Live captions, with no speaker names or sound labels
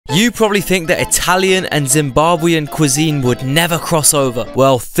You probably think that Italian and Zimbabwean cuisine would never cross over.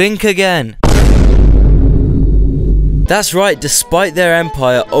 Well, think again. That's right, despite their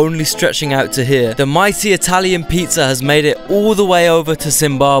empire only stretching out to here, the mighty Italian pizza has made it all the way over to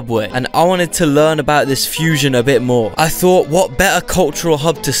Zimbabwe, and I wanted to learn about this fusion a bit more. I thought, what better cultural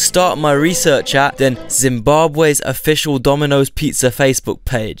hub to start my research at than Zimbabwe's official Domino's Pizza Facebook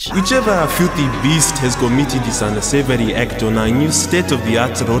page. Whichever filthy beast has committed this unsavory act on our new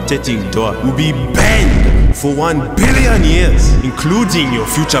state-of-the-art rotating door will be banned for 1 billion years, including your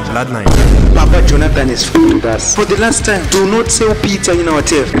future bloodline. Papa Jonathan is with us. For the last time, do not sell pizza in our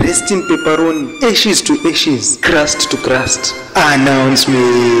turf. Rest in pepperoni, ashes to ashes, crust to crust.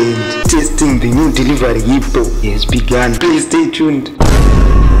 Announcement. Testing the new delivery hippo has begun. Please stay tuned.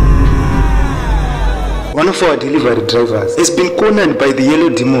 One of our delivery drivers has been cornered by the yellow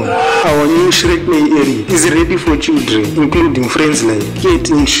demon. Our new Shrek Play area is ready for children, including friends like cat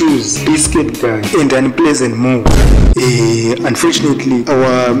in shoes, biscuit guy, and unpleasant more. Unfortunately,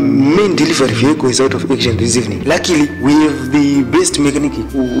 our main delivery vehicle is out of action this evening. Luckily, we have the best mechanic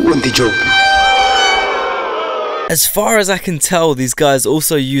on the job. As far as I can tell, these guys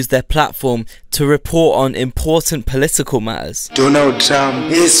also use their platform to report on important political matters. Donald Trump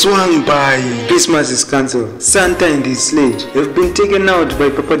is swung by. Christmas is cancelled. Santa and his sledge have been taken out by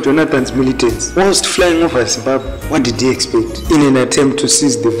Papa Jonathan's militants whilst flying over Zimbabwe. What did they expect? In an attempt to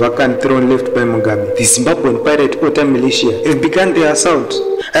seize the vacant throne left by Mugabe, the Zimbabwean pirate Otter militia have begun their assault.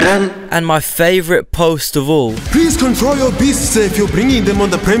 Run! And my favourite post of all. Please control your beasts if you're bringing them on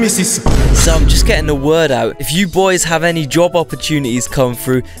the premises. So I'm just getting the word out. If you boys have any job opportunities come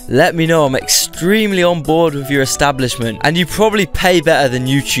through, let me know. I'm extremely on board with your establishment, and you probably pay better than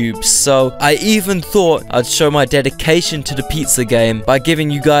YouTube. So I even thought I'd show my dedication to the pizza game by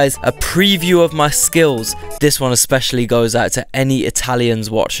giving you guys a preview of my skills. This one especially goes out to any Italians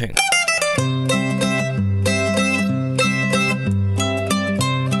watching.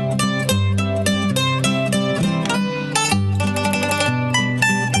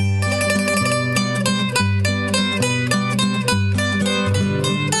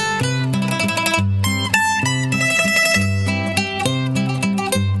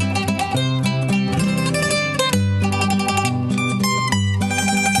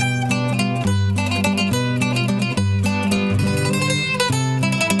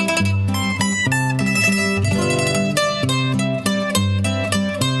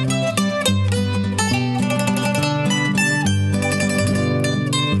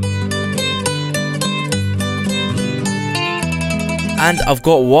 And I've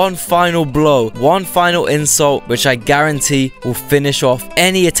got one final blow, one final insult, which I guarantee will finish off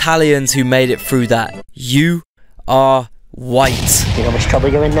any Italians who made it through that. You are white. You know how much trouble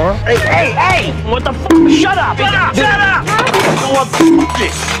you're in now? Hey! What the f***? Shut up! Shut up! Shut up! You know what? F***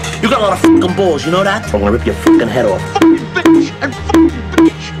 this. You got a lot of f***ing balls, you know that? I'm gonna rip your f***ing head off. F***ing bitch! And f***ing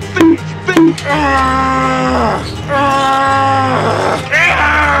bitch! Bitch! Bitch!